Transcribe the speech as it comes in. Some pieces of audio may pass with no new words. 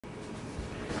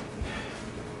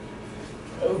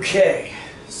Okay,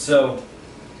 so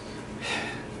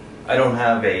I don't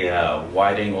have a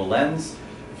wide-angle lens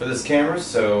for this camera,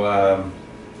 so and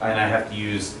I have to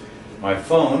use my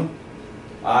phone.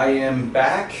 I am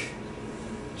back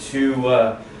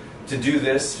to do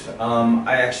this.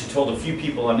 I actually told a few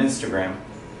people on Instagram,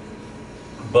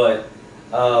 but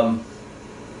I'm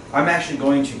actually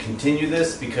going to continue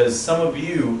this because some of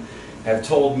you have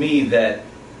told me that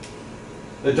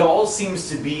the doll seems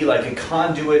to be like a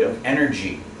conduit of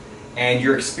energy, and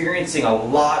you're experiencing a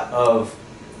lot of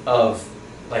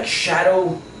like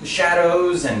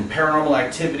shadows and paranormal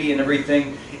activity and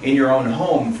everything in your own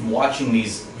home from watching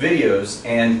these videos.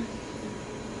 And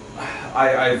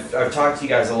I've talked to you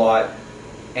guys a lot,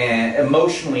 and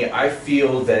emotionally I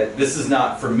feel that this is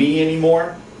not for me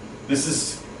anymore. This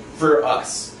is for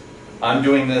us. I'm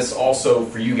doing this also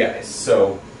for you guys.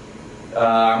 So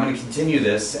I'm going to continue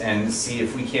this and see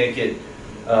if we can't get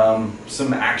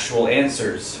some actual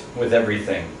answers with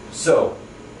everything. So,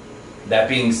 that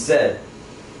being said,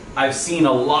 I've seen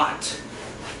a lot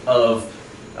of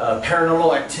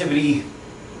paranormal activity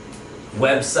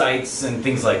websites and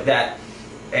things like that,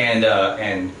 and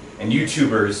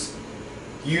YouTubers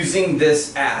using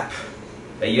this app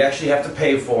that you actually have to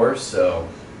pay for, so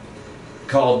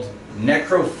called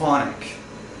Necrophonic.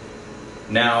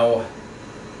 Now,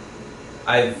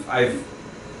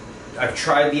 I've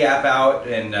tried the app out,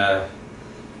 and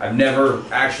I've never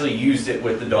actually used it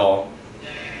with the doll.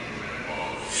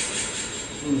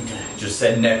 Just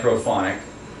said necrophonic.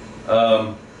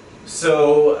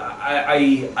 So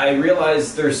I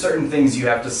realized there's certain things you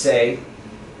have to say.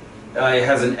 It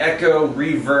has an echo,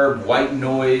 reverb, white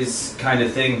noise kind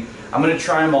of thing. I'm going to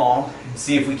try them all and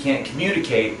see if we can't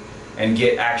communicate and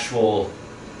get actual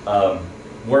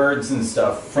words and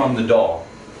stuff from the doll.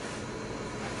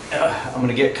 I'm going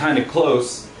to get kind of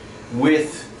close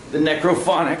with the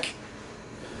necrophonic.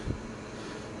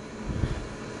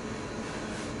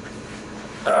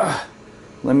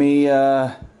 Let me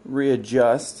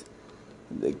readjust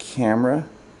the camera.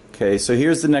 Okay, so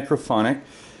here's the necrophonic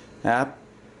app.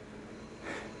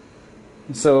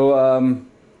 So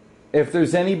if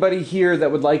there's anybody here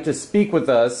that would like to speak with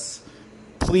us,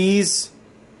 please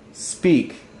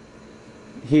speak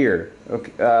here.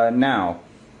 Okay, now.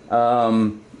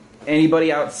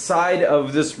 Anybody outside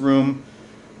of this room,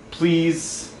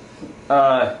 please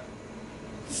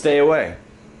stay away.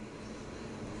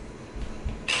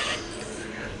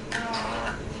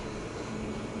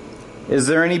 Is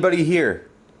there anybody here?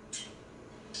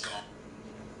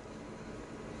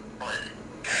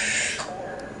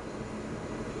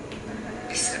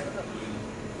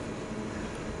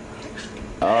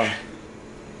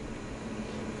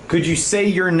 Could you say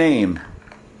your name?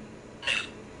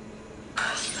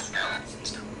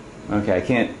 Okay, I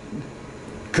can't.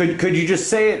 Could you just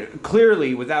say it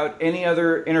clearly without any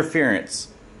other interference?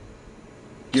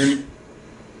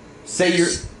 Say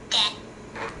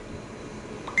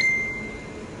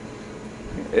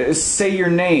your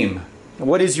name.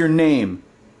 What is your name?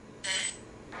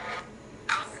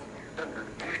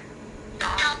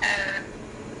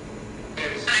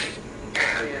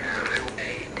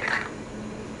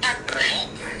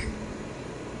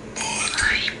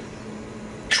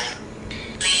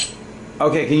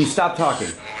 Okay, can you stop talking?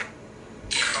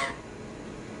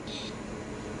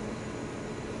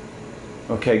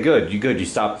 Okay, good. You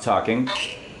stopped talking.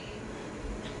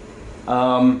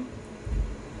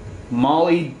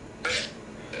 Molly,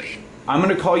 I'm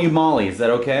gonna call you Molly. Is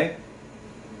that okay?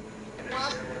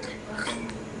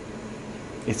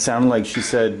 It sounded like she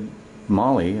said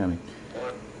Molly. I mean,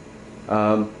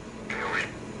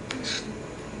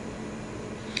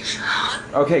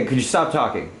 okay, could you stop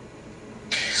talking?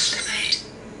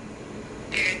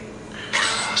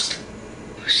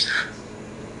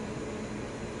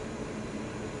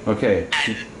 Okay.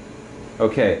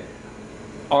 Okay.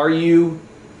 Are you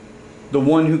the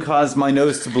one who caused my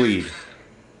nose to bleed?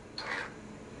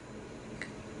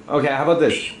 Okay, how about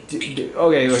this?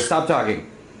 Okay, stop talking.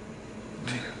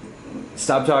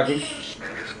 Stop talking.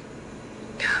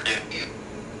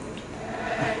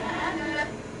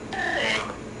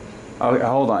 Okay,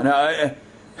 hold on. No,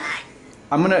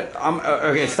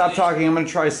 okay, stop talking. I'm gonna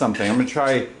try something. I'm gonna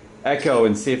try echo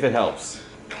and see if it helps.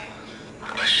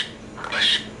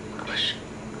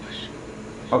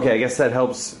 Okay, I guess that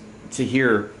helps to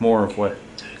hear more of what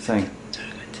I'm saying.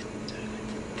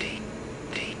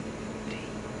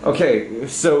 Okay,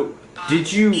 so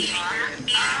did you...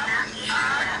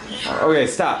 Okay,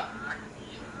 stop.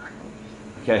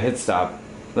 Okay, hit stop.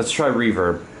 Let's try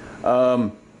reverb.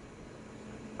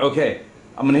 Okay,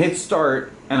 I'm gonna hit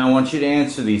start and I want you to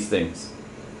answer these things.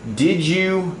 Did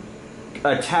you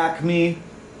attack me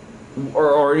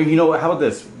or you know, how about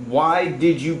this? Why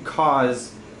did you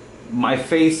cause my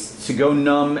face to go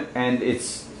numb and it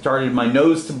started my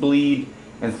nose to bleed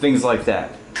and things like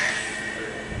that?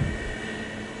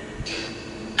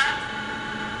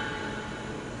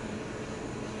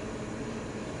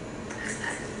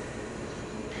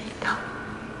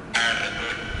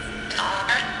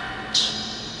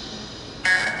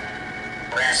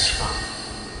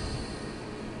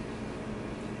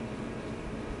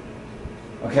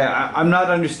 Okay, I'm not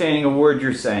understanding a word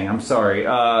you're saying. I'm sorry.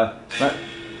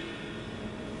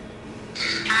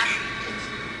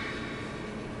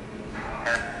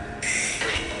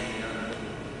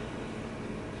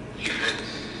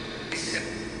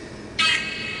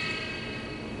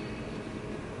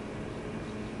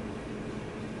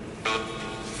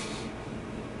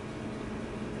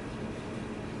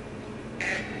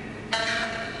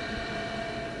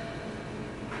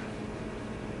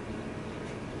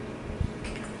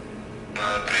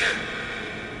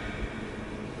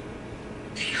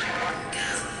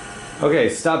 Okay,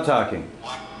 stop talking.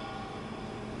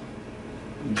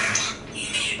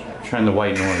 Trying the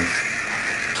white noise.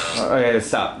 Okay,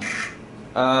 stop.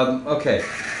 Okay.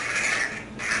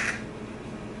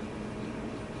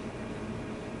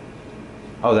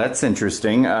 Oh, that's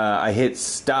interesting. I hit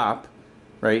stop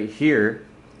right here,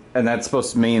 and that's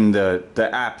supposed to mean the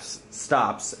app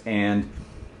stops and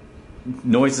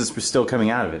noises were still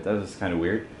coming out of it. That was kind of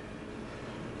weird.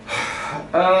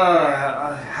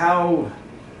 How...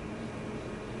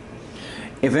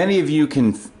 If any of you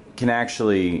can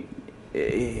actually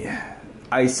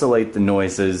isolate the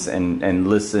noises and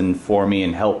listen for me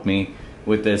and help me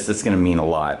with this, that's going to mean a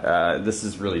lot. This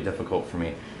is really difficult for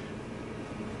me.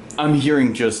 I'm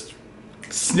hearing just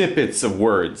snippets of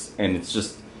words, and it's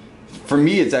just, for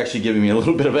me, it's actually giving me a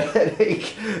little bit of a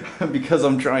headache because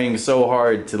I'm trying so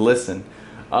hard to listen.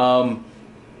 I'm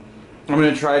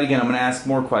going to try it again. I'm going to ask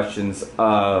more questions.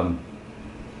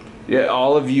 Yeah,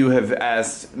 all of you have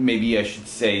asked, maybe I should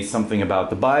say something about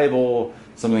the Bible,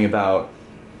 something about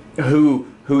who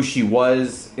she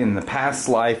was in the past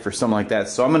life or something like that.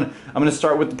 So I'm gonna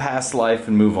start with the past life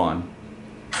and move on.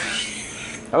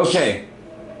 Okay.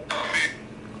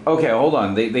 Okay, hold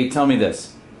on. They tell me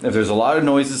this. If there's a lot of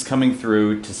noises coming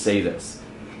through, to say this.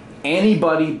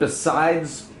 Anybody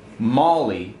besides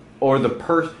Molly or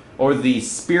the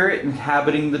spirit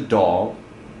inhabiting the doll,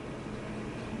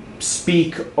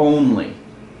 speak only.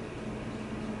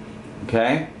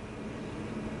 Okay?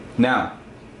 Now,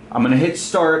 I'm going to hit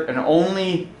start, and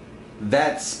only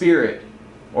that spirit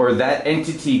or that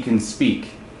entity can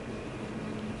speak.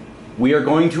 We are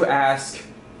going to ask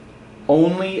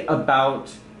only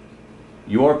about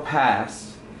your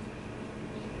past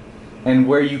and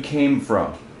where you came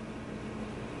from.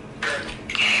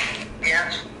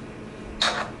 Yes.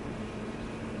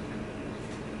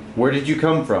 Where did you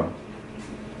come from?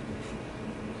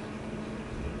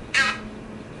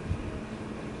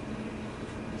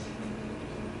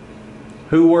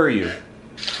 Who were you?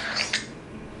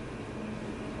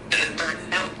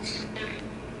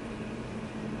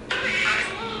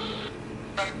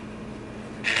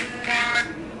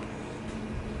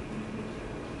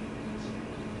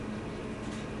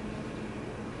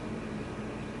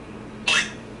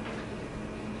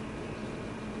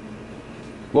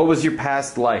 What was your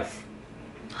past life?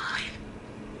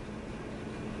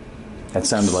 That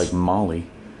sounded like Molly.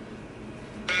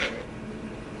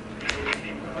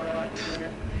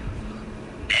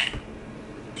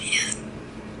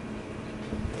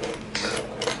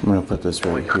 I'm gonna put this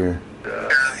right here.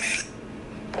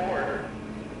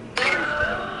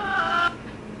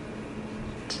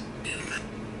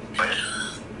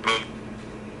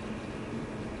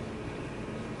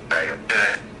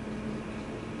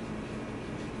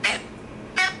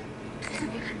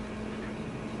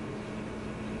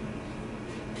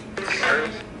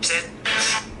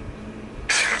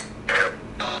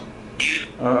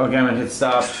 Okay, I'm gonna hit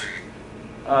stop.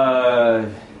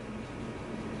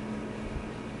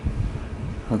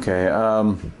 Okay,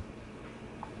 I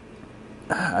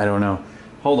don't know.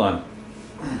 Hold on.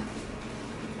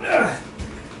 I'm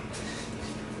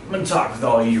gonna talk with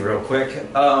all of you real quick.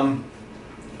 I'm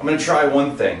gonna try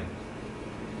one thing.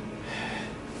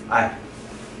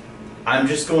 I'm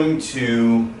just going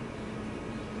to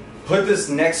put this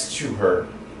next to her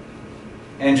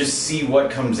and just see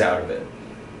what comes out of it.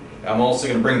 I'm also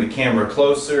going to bring the camera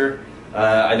closer.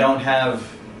 I don't have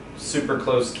super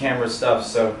close camera stuff,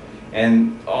 so,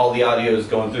 and all the audio is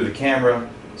going through the camera,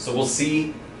 so we'll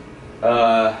see.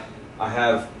 I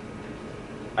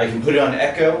can put it on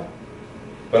echo,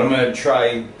 but I'm going to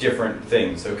try different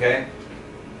things, okay?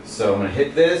 So I'm going to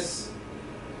hit this.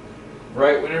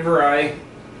 right whenever I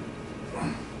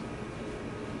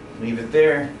leave it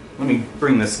there. Let me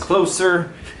bring this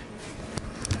closer.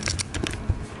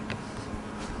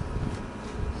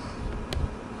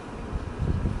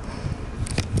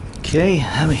 Okay,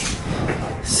 let me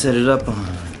set it up on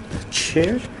a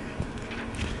chair.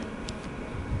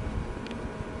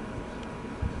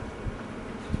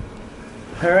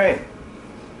 All right.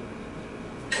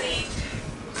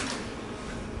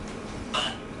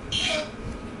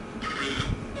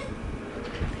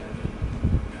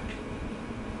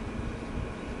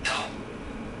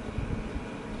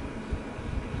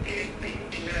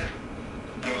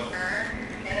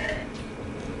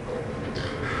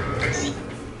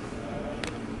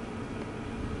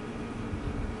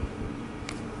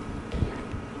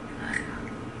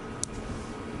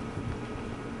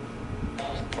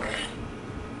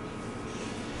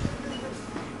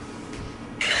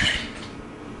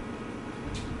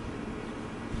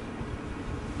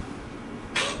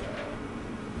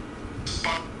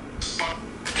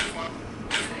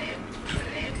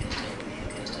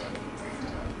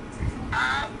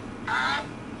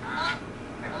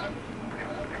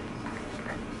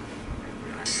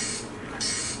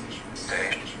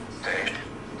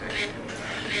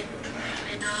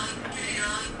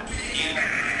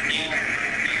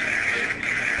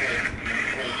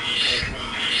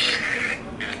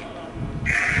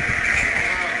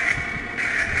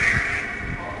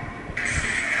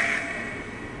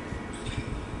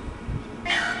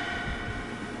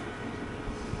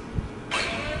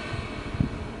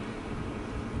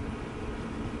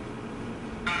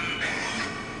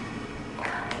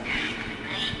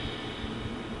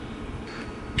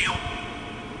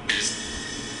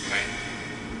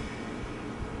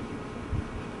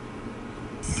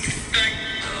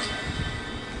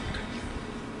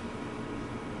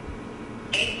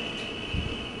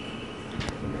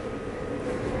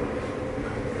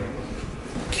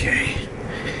 Okay.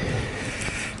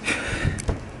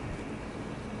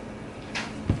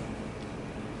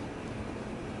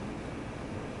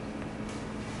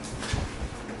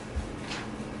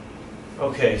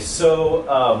 Okay, so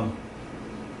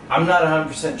I'm not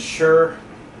 100% sure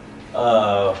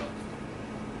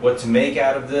what to make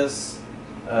out of this.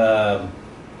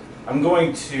 I'm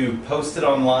going to post it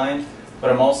online, but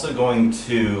I'm also going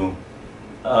to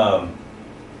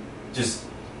just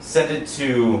send it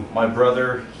to my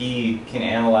brother. He can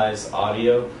analyze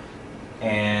audio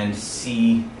and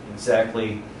see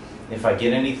exactly if I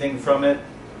get anything from it.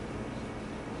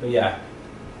 But yeah,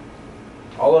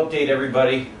 I'll update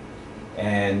everybody,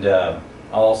 and I'll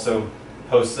also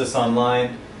post this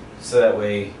online so that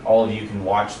way all of you can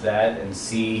watch that and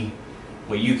see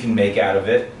what you can make out of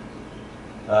it.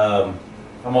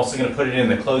 I'm also going to put it in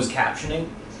the closed captioning,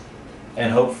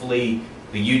 and hopefully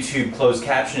the YouTube closed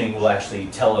captioning will actually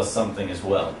tell us something as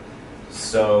well.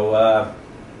 So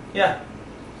yeah,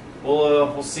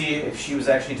 we'll see if she was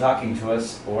actually talking to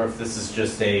us or if this is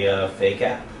just a fake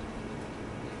app.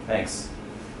 Thanks.